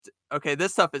Okay,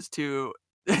 this stuff is too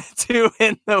too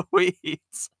in the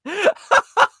weeds.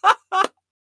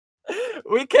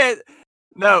 We can't.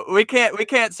 No, we can't. We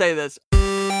can't say this.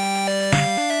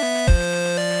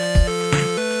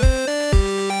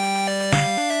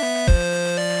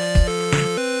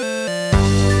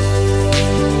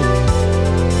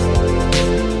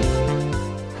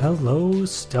 Hello,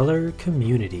 Stellar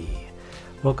Community.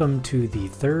 Welcome to the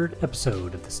third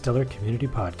episode of the Stellar Community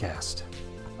Podcast.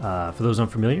 For those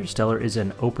unfamiliar, Stellar is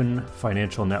an open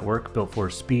financial network built for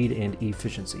speed and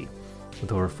efficiency.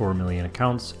 With over 4 million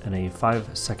accounts and a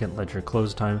 5-second ledger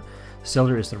close time,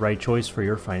 Stellar is the right choice for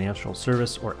your financial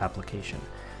service or application.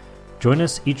 Join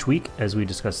us each week as we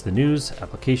discuss the news,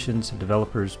 applications, and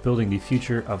developers building the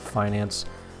future of finance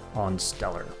on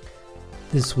Stellar.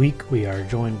 This week, we are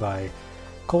joined by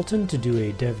Colton to do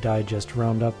a Dev Digest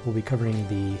roundup. We'll be covering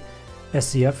the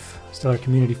SCF, Stellar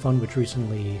Community Fund, which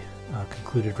recently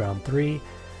concluded round 3,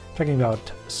 talking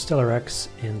about StellarX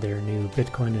and their new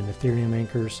Bitcoin and Ethereum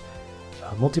anchors,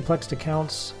 multiplexed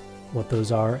accounts, what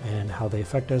those are and how they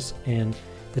affect us, and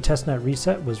the testnet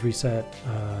reset was reset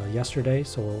yesterday,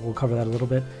 so we'll cover that a little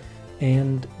bit,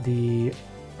 and the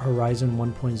Horizon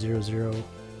 1.00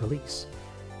 release.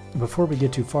 Before we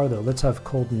get too far, though, let's have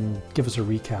Colton give us a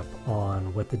recap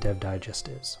on what the Dev Digest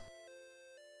is.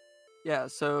 Yeah,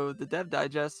 so the Dev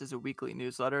Digest is a weekly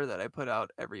newsletter that I put out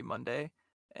every Monday,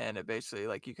 and it basically,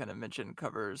 like you kind of mentioned,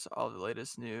 covers all the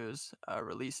latest news,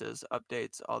 releases,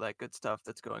 updates, all that good stuff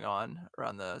that's going on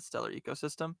around the Stellar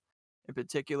ecosystem. In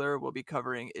particular, we'll be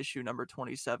covering issue number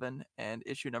 27 and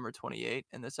issue number 28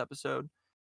 in this episode,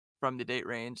 from the date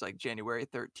range like January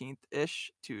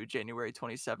 13th-ish to January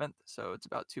 27th, so it's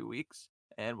about 2 weeks,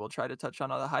 and we'll try to touch on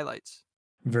all the highlights.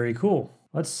 Very cool.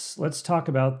 Let's talk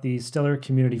about the Stellar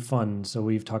Community Fund. So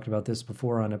we've talked about this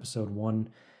before on episode 1.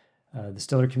 The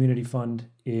Stellar Community Fund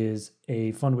is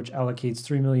a fund which allocates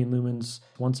 3 million lumens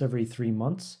once every 3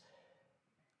 months,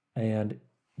 and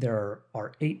there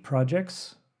are 8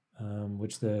 projects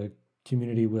which the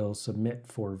community will submit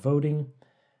for voting.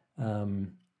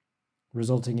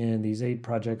 Resulting in these 8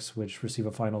 projects which receive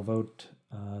a final vote.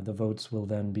 The votes will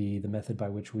then be the method by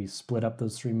which we split up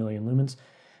those 3 million lumens.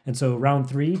 And so round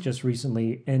 3 just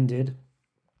recently ended.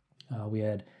 We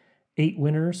had 8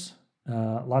 winners,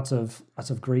 lots of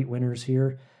great winners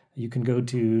here. You can go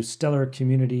to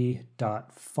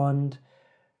stellarcommunity.fund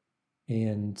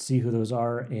and see who those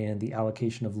are and the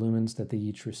allocation of lumens that they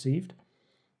each received.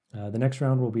 The next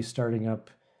round will be starting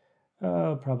up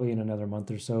probably in another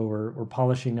month or so. We're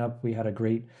polishing up. We had a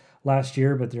great last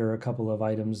year, but there are a couple of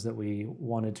items that we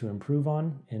wanted to improve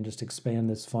on and just expand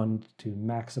this fund to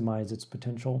maximize its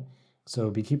potential.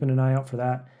 So be keeping an eye out for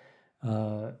that.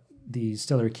 The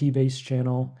Stellar Keybase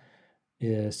channel,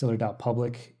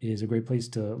 stellar.public, is a great place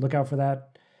to look out for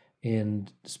that.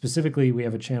 And specifically, we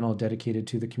have a channel dedicated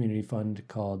to the community fund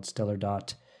called Stellar.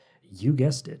 You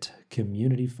guessed it,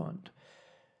 Community Fund.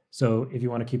 So if you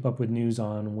want to keep up with news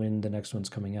on when the next one's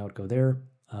coming out, go there.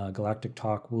 Galactic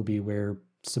Talk will be where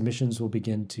submissions will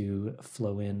begin to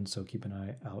flow in, so keep an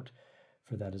eye out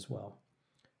for that as well.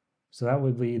 So that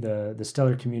would be the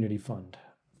Stellar Community Fund.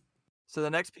 So the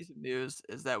next piece of news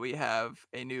is that we have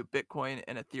a new Bitcoin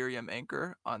and Ethereum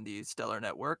anchor on the Stellar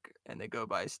network, and they go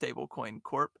by Stablecoin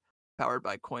Corp, powered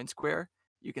by CoinSquare.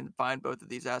 You can find both of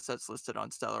these assets listed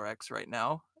on StellarX right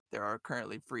now. There are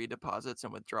currently free deposits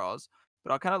and withdrawals,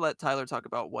 but I'll kind of let Tyler talk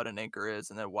about what an anchor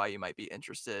is and then why you might be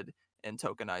interested in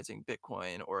tokenizing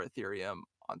Bitcoin or Ethereum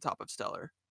on top of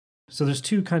Stellar. So there's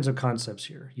 2 kinds of concepts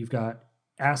here. You've got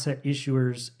asset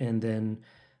issuers and then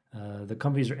the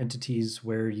companies or entities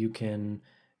where you can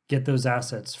get those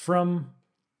assets from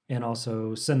and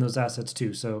also send those assets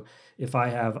to. So if I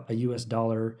have a US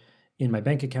dollar in my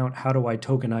bank account, how do I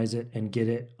tokenize it and get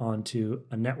it onto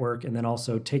a network and then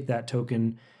also take that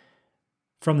token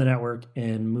from the network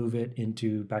and move it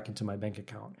back into my bank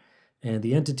account? And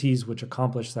the entities which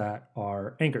accomplish that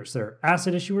are anchors. They're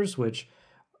asset issuers, which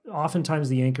oftentimes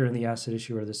the anchor and the asset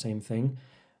issuer are the same thing.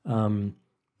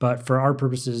 But for our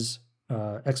purposes,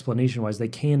 explanation-wise, they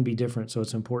can be different. So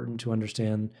it's important to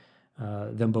understand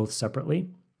them both separately.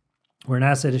 Where an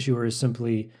asset issuer is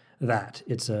simply that.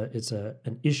 It's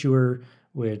an issuer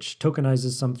which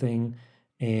tokenizes something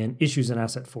and issues an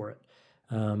asset for it.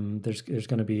 There's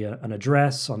going to be an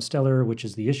address on Stellar, which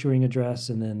is the issuing address,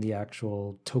 and then the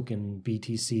actual token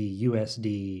BTC,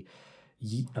 USD,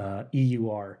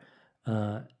 EUR.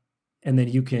 And then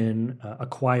you can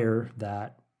acquire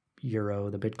that euro,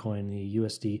 the Bitcoin, the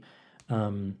USD,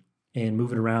 and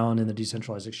move it around in the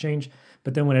decentralized exchange.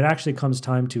 But then when it actually comes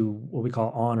time to what we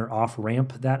call on or off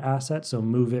ramp that asset, so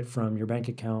move it from your bank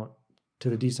account to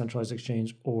the decentralized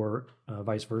exchange or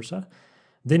vice versa,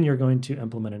 then you're going to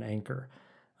implement an anchor.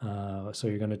 So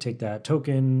you're going to take that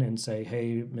token and say,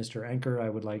 hey, Mr. Anchor, I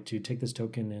would like to take this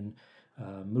token and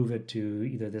move it to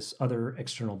either this other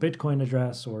external Bitcoin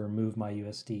address or move my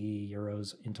USD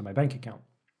euros into my bank account.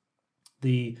 So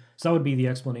that would be the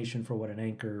explanation for what an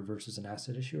anchor versus an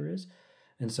asset issuer is.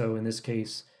 And so in this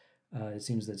case, it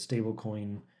seems that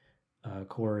Stablecoin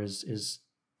Core is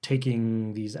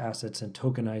taking these assets and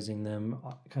tokenizing them,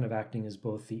 kind of acting as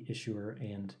both the issuer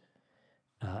and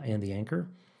the anchor.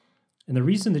 And the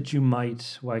reason that you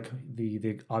might, like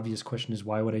the obvious question is,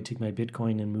 why would I take my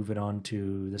Bitcoin and move it on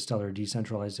to the Stellar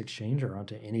decentralized exchange or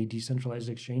onto any decentralized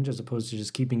exchange as opposed to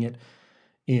just keeping it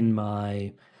in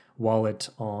my wallet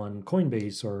on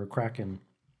Coinbase or Kraken?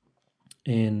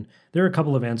 And there are a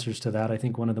couple of answers to that. I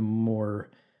think one of the more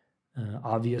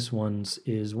obvious ones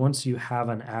is, once you have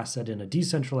an asset in a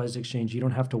decentralized exchange, you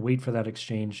don't have to wait for that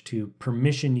exchange to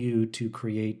permission you to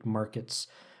create markets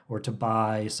or to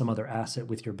buy some other asset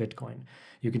with your Bitcoin.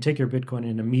 You can take your Bitcoin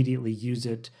and immediately use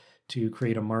it to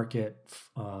create a market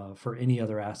for any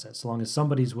other asset. So long as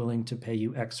somebody's willing to pay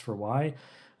you X for Y,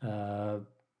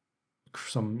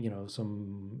 some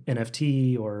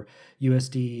NFT or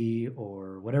USD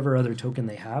or whatever other token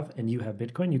they have, and you have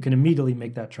Bitcoin, you can immediately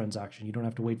make that transaction. You don't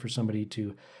have to wait for somebody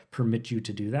to permit you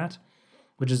to do that,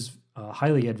 which is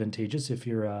highly advantageous if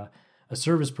you're a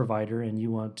service provider and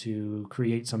you want to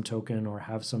create some token or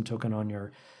have some token on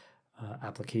your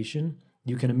application.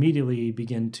 You can immediately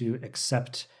begin to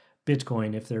accept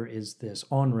Bitcoin if there is this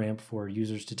on-ramp for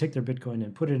users to take their Bitcoin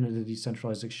and put it into the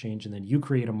decentralized exchange, and then you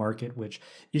create a market which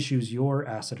issues your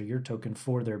asset or your token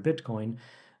for their Bitcoin.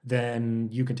 Then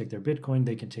you can take their Bitcoin,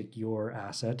 they can take your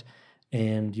asset,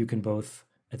 and you can both,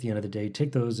 at the end of the day,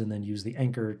 take those and then use the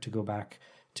anchor to go back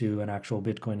to an actual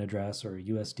Bitcoin address or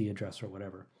USD address or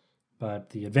whatever.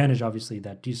 But the advantage, obviously,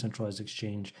 that decentralized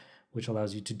exchange, which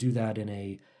allows you to do that in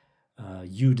a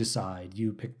you decide,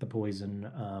 you pick the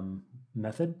poison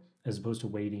method, as opposed to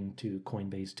waiting to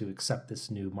Coinbase to accept this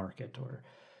new market or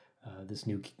this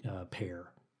new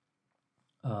pair.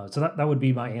 So that would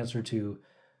be my answer to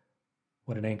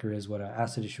what an anchor is, what an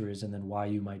asset issuer is, and then why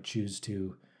you might choose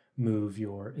to move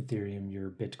your Ethereum, your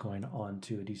Bitcoin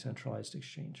onto a decentralized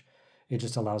exchange. It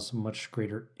just allows much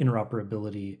greater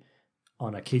interoperability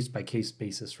on a case-by-case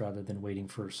basis rather than waiting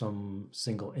for some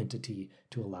single entity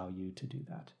to allow you to do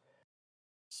that.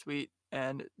 Sweet.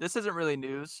 And this isn't really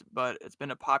news, but it's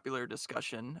been a popular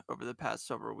discussion over the past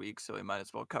several weeks, so we might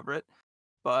as well cover it.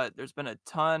 But there's been a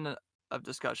ton of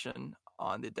discussion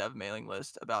on the dev mailing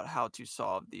list about how to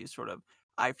solve the sort of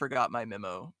I forgot my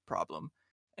memo problem.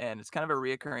 And it's kind of a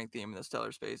reoccurring theme in the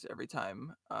Stellar space every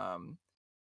time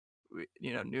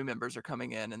new members are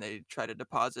coming in and they try to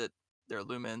deposit their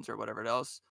lumens or whatever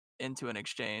else into an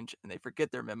exchange and they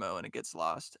forget their memo and it gets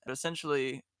lost. But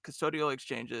essentially, custodial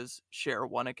exchanges share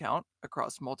one account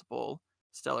across multiple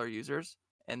Stellar users,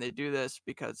 and they do this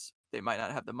because they might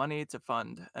not have the money to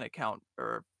fund an account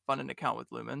with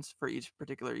lumens for each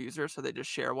particular user, so they just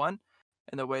share one.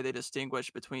 And the way they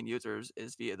distinguish between users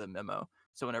is via the memo.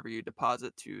 So whenever you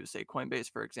deposit to, say,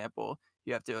 Coinbase, for example,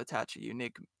 you have to attach a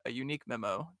unique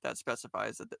memo that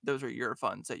specifies that those are your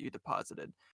funds that you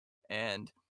deposited.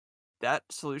 And that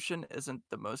solution isn't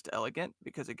the most elegant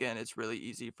because, again, it's really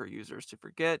easy for users to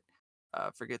forget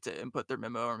to input their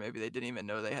memo, or maybe they didn't even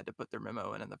know they had to put their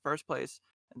memo in the first place.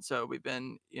 And so we've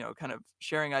been, kind of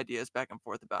sharing ideas back and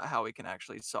forth about how we can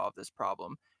actually solve this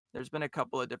problem. There's been a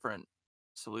couple of different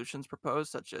solutions proposed,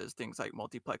 such as things like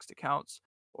multiplexed accounts,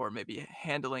 or maybe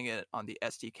handling it on the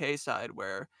SDK side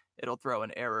where it'll throw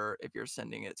an error if you're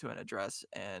sending it to an address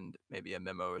and maybe a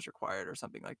memo is required or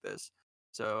something like this.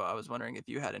 So I was wondering if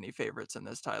you had any favorites in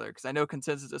this, Tyler, because I know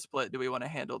consensus is split. Do we want to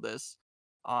handle this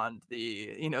on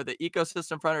the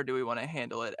ecosystem front, or do we want to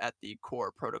handle it at the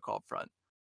core protocol front?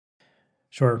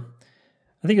 Sure.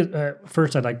 I think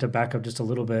first I'd like to back up just a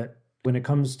little bit. When it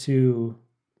comes to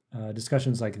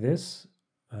discussions like this,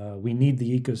 we need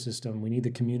the ecosystem, we need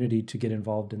the community to get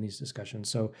involved in these discussions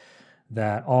so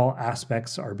that all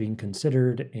aspects are being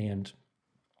considered and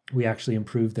we actually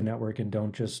improve the network and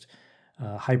don't just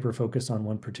hyper focus on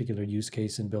one particular use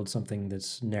case and build something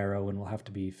that's narrow and will have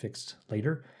to be fixed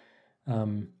later.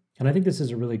 And I think this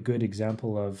is a really good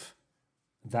example of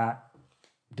that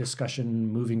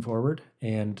discussion moving forward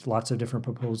and lots of different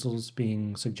proposals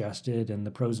being suggested and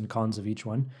the pros and cons of each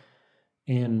one.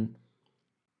 And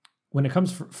when it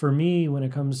comes when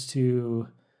it comes to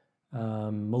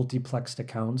multiplexed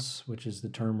accounts, which is the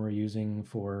term we're using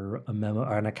for a memo,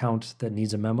 or an account that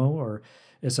needs a memo, or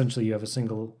essentially you have a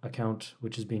single account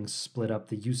which is being split up.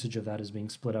 The usage of that is being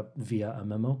split up via a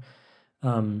memo.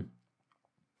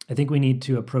 I think we need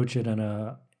to approach it in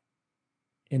a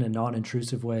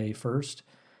non-intrusive way first,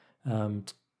 um,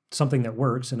 something that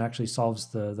works and actually solves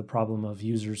the problem of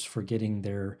users forgetting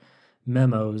their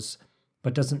memos,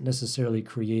 but doesn't necessarily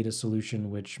create a solution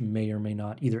which may or may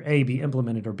not either A, be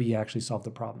implemented, or B, actually solve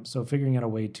the problem. So figuring out a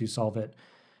way to solve it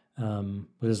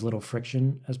with as little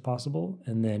friction as possible,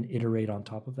 and then iterate on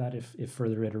top of that if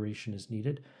further iteration is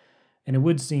needed. And it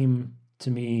would seem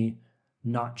to me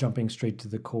not jumping straight to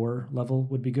the core level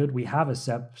would be good. We have a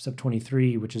SEP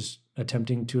 23, which is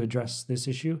attempting to address this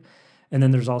issue. And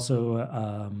then there's also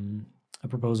a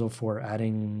proposal for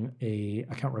adding a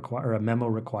memo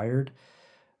required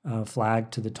flag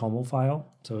to the TOML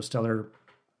file. So Stellar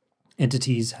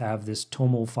entities have this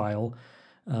TOML file,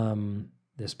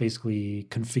 this basically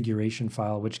configuration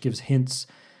file, which gives hints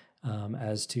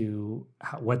as to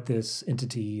what this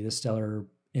entity, the Stellar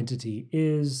entity,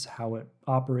 is, how it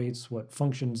operates, what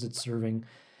functions it's serving.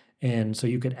 And so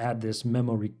you could add this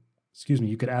memo required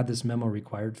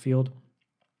field,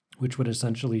 which would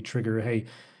essentially trigger, hey,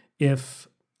 if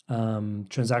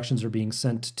transactions are being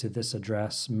sent to this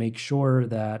address, make sure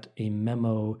that a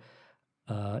memo,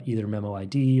 either memo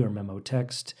ID or memo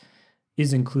text,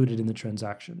 is included in the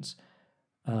transactions.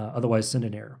 Otherwise, send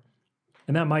an error.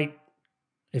 And that might,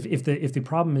 if the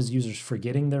problem is users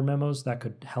forgetting their memos, that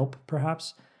could help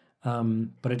perhaps.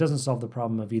 But it doesn't solve the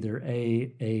problem of either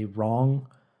a wrong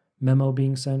memo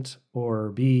being sent, or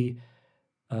B,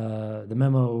 the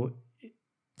memo,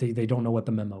 they don't know what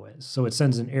the memo is. So it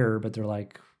sends an error, but they're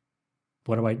like,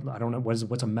 I don't know,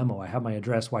 what's a memo? I have my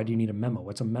address. Why do you need a memo?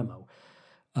 What's a memo?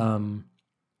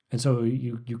 And so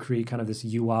you create kind of this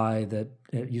UI that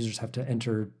users have to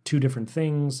enter two different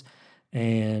things,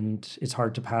 and it's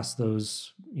hard to pass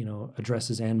those,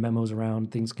 addresses and memos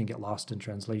around. Things can get lost in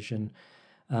translation.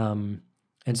 And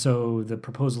so the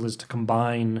proposal is to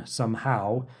combine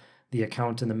somehow the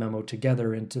account and the memo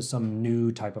together into some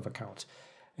new type of account.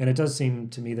 And it does seem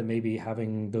to me that maybe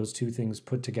having those two things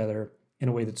put together in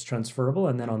a way that's transferable,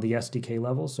 and then on the SDK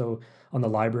level, so on the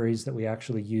libraries that we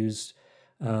actually use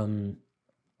to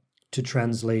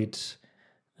translate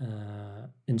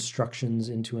instructions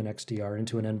into an XDR,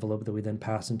 into an envelope that we then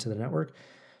pass into the network,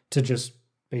 to just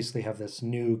basically have this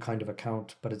new kind of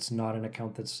account, but it's not an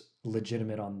account that's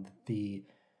legitimate on the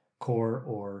core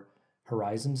or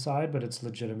Horizon side, but it's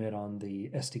legitimate on the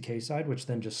SDK side, which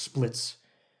then just splits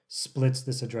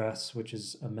this address, which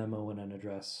is a memo and an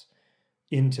address,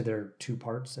 into their two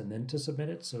parts, and then to submit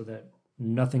it, so that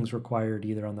nothing's required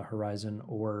either on the Horizon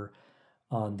or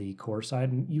on the core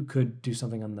side. And you could do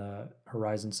something on the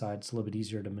Horizon side. It's a little bit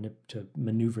easier to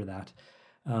maneuver that.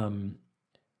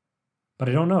 But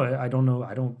I don't know.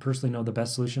 I don't personally know the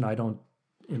best solution.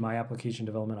 In my application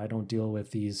development, I don't deal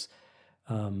with these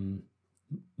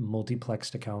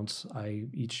multiplexed accounts.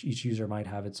 Each user might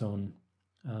have its own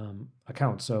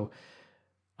account. So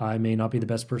I may not be the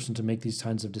best person to make these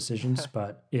kinds of decisions,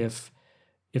 but if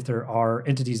there are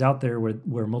entities out there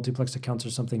where multiplex accounts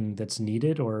are something that's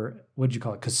needed, or what did you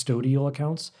call it, custodial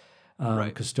accounts,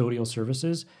 Right. custodial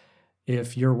services,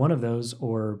 if you're one of those,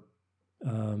 or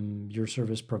your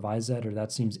service provides that, or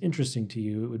that seems interesting to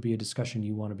you, it would be a discussion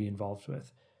you want to be involved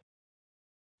with.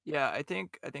 Yeah, I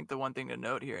think the one thing to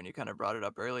note here, and you kind of brought it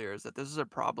up earlier, is that this is a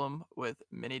problem with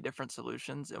many different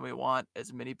solutions, and we want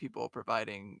as many people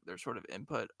providing their sort of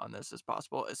input on this as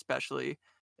possible, especially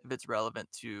if it's relevant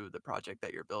to the project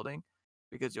that you're building,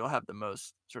 because you'll have the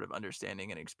most sort of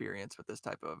understanding and experience with this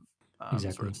type of sort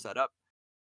Exactly. of setup.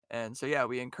 And so, yeah,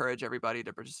 we encourage everybody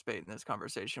to participate in this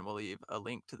conversation. We'll leave a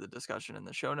link to the discussion in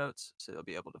the show notes, so you'll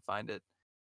be able to find it.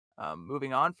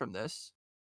 Moving on from this,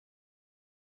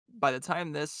 by the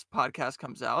time this podcast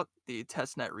comes out, the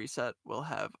testnet reset will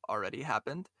have already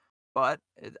happened. But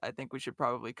I think we should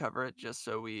probably cover it just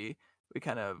so we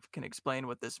kind of can explain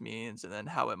what this means and then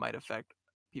how it might affect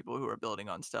people who are building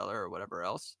on Stellar or whatever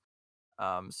else.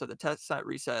 So the testnet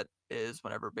reset is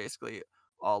whenever basically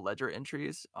all ledger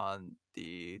entries on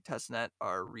the testnet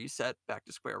are reset back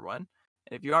to square one.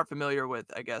 And if you aren't familiar with,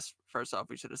 I guess first off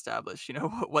we should establish,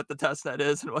 what the testnet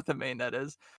is and what the mainnet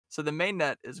is. So the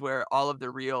mainnet is where all of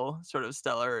the real sort of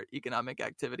Stellar economic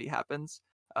activity happens.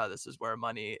 This is where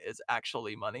money is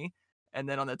actually money. And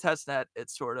then on the testnet,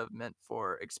 it's sort of meant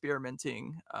for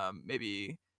experimenting,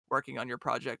 maybe working on your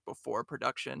project before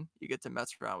production. You get to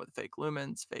mess around with fake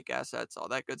lumens, fake assets, all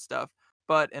that good stuff,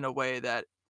 but in a way that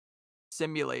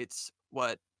simulates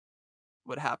what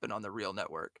would happen on the real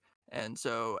network. And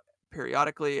so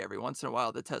periodically, every once in a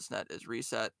while, the testnet is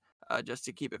reset just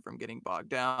to keep it from getting bogged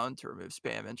down, to remove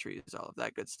spam entries, all of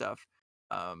that good stuff.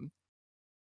 Um,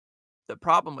 the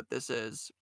problem with this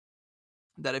is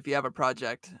that if you have a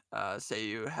project, say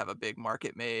you have a big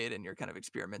market made and you're kind of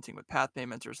experimenting with path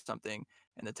payments or something,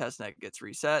 and the testnet gets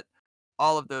reset,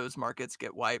 all of those markets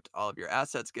get wiped, all of your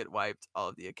assets get wiped, all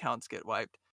of the accounts get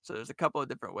wiped. So there's a couple of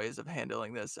different ways of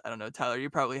handling this. I don't know, Tyler, you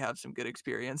probably have some good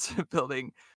experience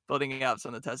building apps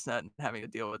on the testnet and having to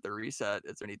deal with the reset.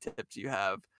 Is there any tips you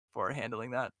have for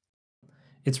handling that?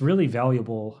 It's really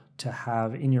valuable to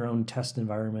have in your own test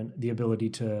environment the ability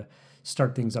to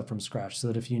start things up from scratch so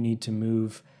that if you need to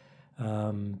move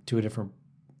to a different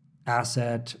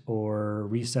asset or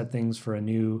reset things for a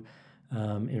new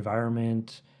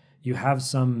environment, you have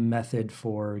some method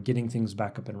for getting things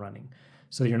back up and running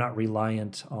so you're not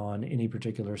reliant on any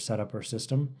particular setup or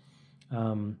system.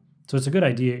 So it's a good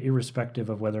idea, irrespective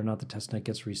of whether or not the testnet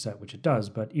gets reset, which it does.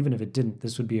 But even if it didn't,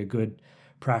 this would be a good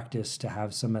practice to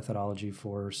have some methodology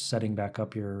for setting back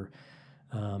up your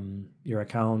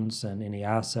accounts and any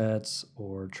assets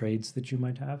or trades that you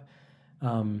might have.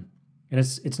 And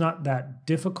it's not that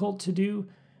difficult to do.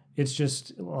 It's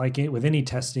just like with any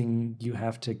testing, you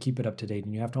have to keep it up to date,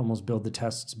 and you have to almost build the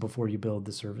tests before you build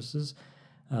the services.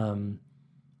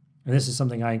 And this is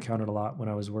something I encountered a lot when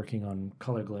I was working on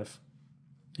ColorGlyph.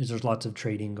 Is there's lots of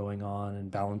trading going on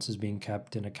and balances being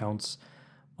kept and accounts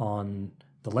on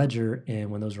the ledger,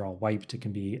 and when those are all wiped, it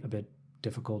can be a bit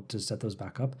difficult to set those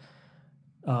back up.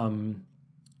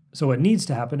 So what needs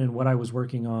to happen, and what I was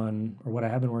working on, or what I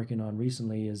have been working on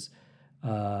recently, is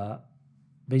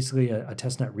basically a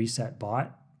testnet reset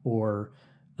bot or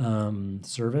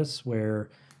service where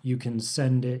you can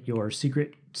send it your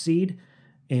secret seed,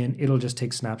 and it'll just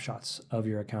take snapshots of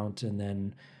your account, and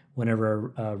then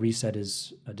whenever a reset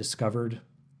is discovered,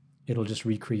 it'll just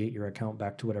recreate your account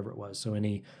back to whatever it was. So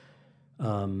any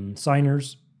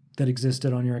signers that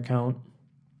existed on your account,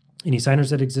 any assets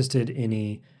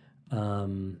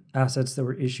that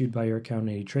were issued by your account,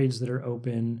 any trades that are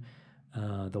open,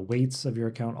 the weights of your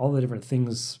account, all the different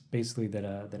things basically that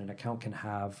an account can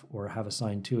have or have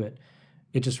assigned to it,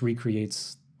 it just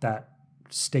recreates that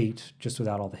state just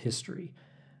without all the history.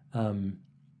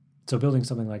 So building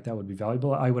something like that would be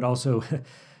valuable. I would also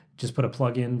just put a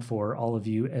plug-in for all of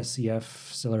you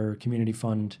SCF, Stellar Community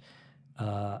Fund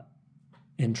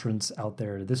entrants out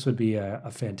there. This would be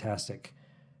a fantastic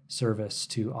service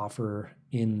to offer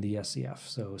in the SCF.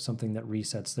 So something that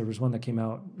resets. There was one that came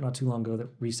out not too long ago that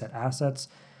reset assets,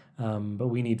 but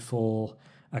we need full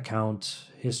account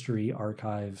history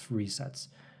archive resets,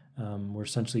 where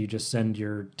essentially you just send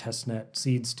your testnet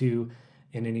seeds to,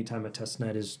 and anytime a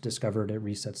testnet is discovered, it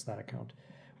resets that account.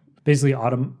 Basically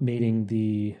automating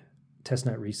the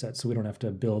testnet reset so we don't have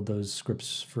to build those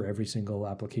scripts for every single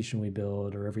application we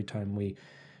build or every time we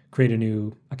create a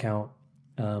new account.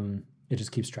 It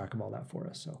just keeps track of all that for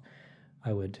us. So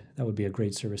that would be a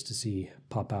great service to see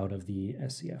pop out of the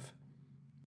SCF.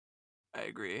 I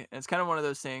agree. And it's kind of one of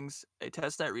those things, a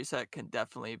testnet reset can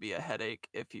definitely be a headache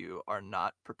if you are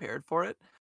not prepared for it.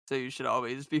 So you should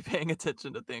always be paying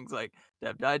attention to things like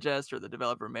Dev Digest or the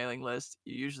developer mailing list.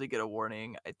 You usually get a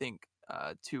warning, I think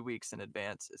 2 weeks in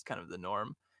advance is kind of the norm.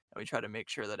 And we try to make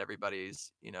sure that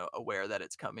everybody's, aware that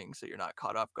it's coming so you're not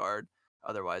caught off guard.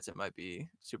 Otherwise, it might be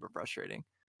super frustrating.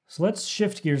 So let's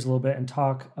shift gears a little bit and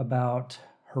talk about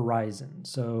Horizen.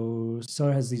 So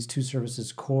Stellar has these two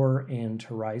services, Core and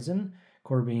Horizen.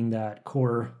 Core being that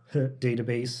core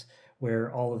database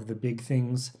where all of the big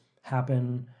things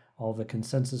happen, all the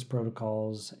consensus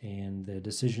protocols and the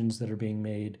decisions that are being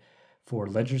made for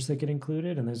ledgers that get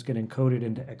included, and those get encoded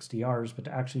into XDRs, but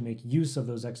to actually make use of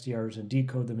those XDRs and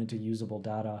decode them into usable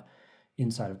data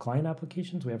inside of client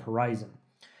applications, we have Horizen.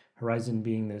 Horizen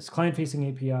being this client-facing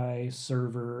API,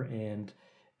 server, and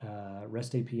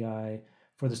REST API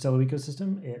for the Stellar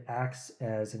ecosystem. It acts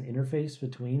as an interface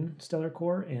between Stellar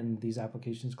Core and these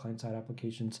applications, client-side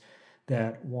applications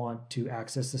that want to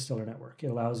access the Stellar network. It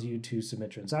allows you to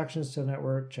submit transactions to the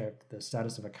network, check the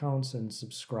status of accounts, and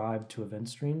subscribe to event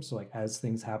streams. So like as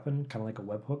things happen, kind of like a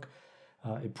webhook,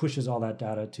 it pushes all that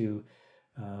data to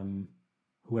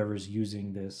whoever's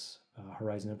using this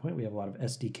Horizen endpoint. We have a lot of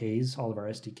SDKs. All of our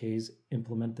SDKs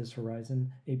implement this Horizen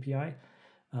API.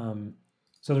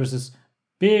 So there's this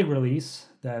big release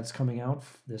that's coming out,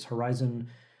 this Horizen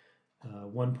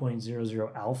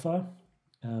 1.00 alpha.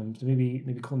 So maybe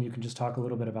Colin, you can just talk a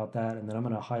little bit about that, and then I'm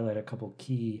going to highlight a couple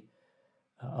key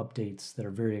updates that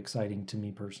are very exciting to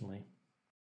me personally.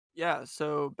 Yeah,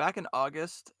 so back in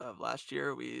August of last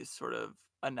year, we sort of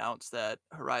announced that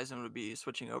Horizen would be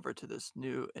switching over to this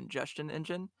new ingestion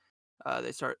engine.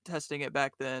 They start testing it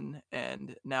back then,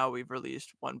 and now we've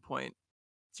released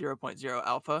 1.0.0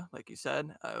 alpha, like you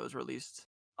said. It was released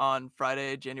on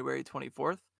Friday, January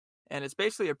 24th, And it's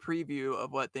basically a preview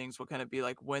of what things will kind of be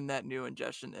like when that new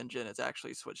ingestion engine is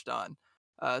actually switched on.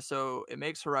 So it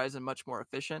makes Horizon much more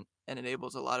efficient and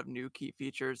enables a lot of new key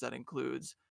features that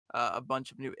includes a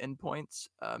bunch of new endpoints,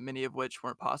 many of which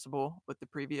weren't possible with the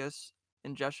previous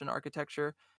ingestion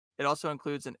architecture. It also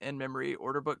includes an in-memory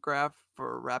order book graph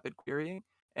for rapid querying,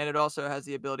 and it also has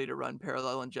the ability to run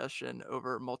parallel ingestion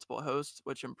over multiple hosts,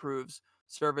 which improves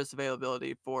service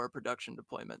availability for production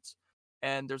deployments.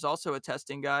 And there's also a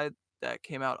testing guide that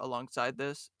came out alongside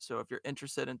this. So if you're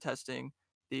interested in testing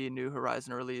the new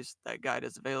Horizon release, that guide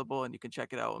is available and you can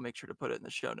check it out. We'll make sure to put it in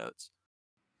the show notes.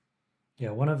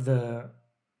 Yeah, one of the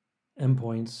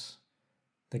endpoints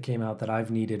that came out that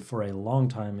I've needed for a long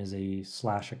time is a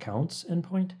 /accounts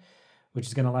endpoint, which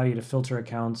is going to allow you to filter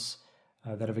accounts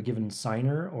that have a given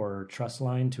signer or trust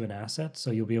line to an asset. So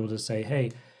you'll be able to say,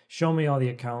 hey, show me all the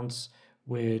accounts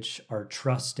which are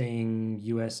trusting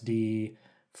USD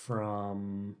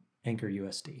from Anchor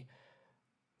USD.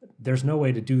 There's no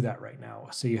way to do that right now.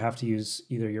 So you have to use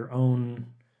either your own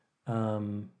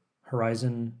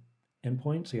Horizon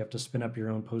endpoint. So you have to spin up your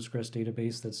own Postgres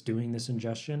database that's doing this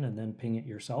ingestion and then ping it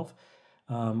yourself,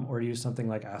 or use something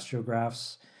like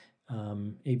Astrograph's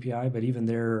API. But even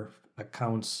their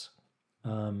accounts,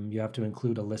 you have to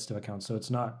include a list of accounts. So it's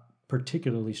not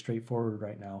particularly straightforward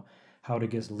right now how to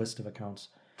get a list of accounts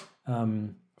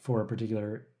for a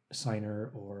particular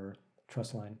signer or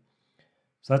trust line.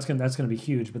 So that's gonna be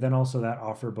huge. But then also that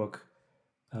offer book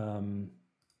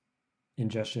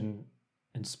ingestion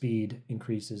and speed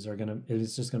increases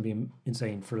it's just gonna be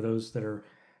insane for those that are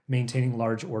maintaining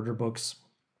large order books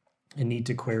and need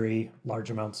to query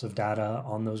large amounts of data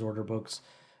on those order books.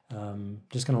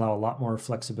 Just gonna allow a lot more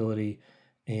flexibility,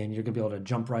 and you're gonna be able to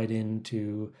jump right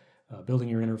into building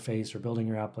your interface or building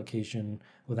your application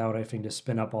without having to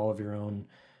spin up all of your own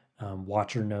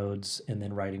Watcher nodes and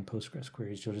then writing Postgres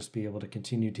queries. You'll just be able to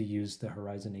continue to use the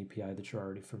Horizon API that you're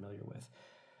already familiar with.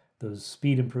 Those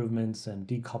speed improvements and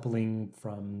decoupling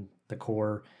from the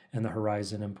core and the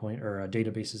Horizon endpoint or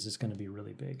databases is going to be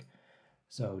really big.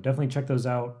 So definitely check those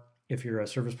out if you're a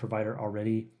service provider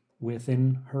already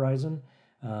within Horizon.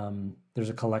 There's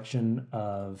a collection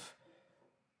of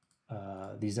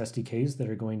these SDKs that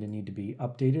are going to need to be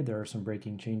updated. There are some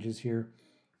breaking changes here.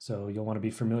 So you'll want to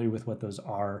be familiar with what those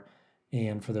are.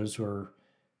 And for those who are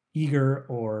eager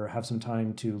or have some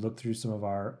time to look through some of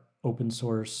our open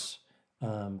source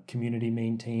community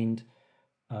maintained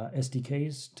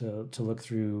SDKs to look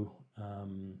through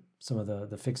some of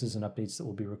the fixes and updates that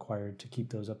will be required to keep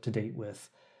those up to date with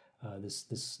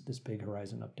this big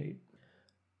Horizon update.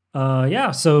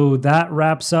 So that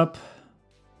wraps up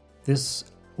this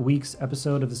week's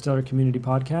episode of the Stellar Community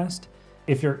Podcast.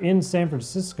 If you're in San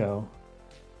Francisco,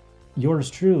 yours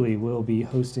truly will be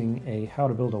hosting a How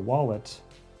to Build a Wallet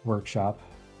workshop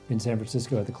in San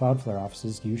Francisco at the Cloudflare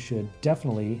offices. You should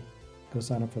definitely go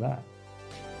sign up for that.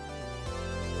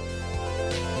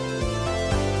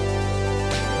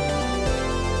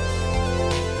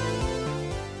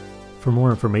 For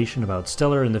more information about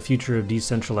Stellar and the future of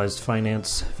decentralized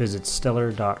finance, visit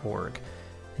stellar.org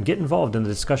and get involved in the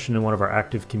discussion in one of our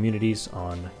active communities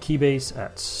on Keybase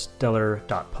at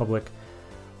stellar.public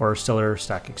or Stellar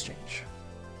Stack Exchange.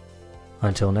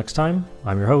 Until next time,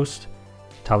 I'm your host,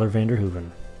 Tyler Vanderhoeven.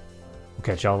 We'll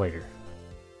catch y'all later.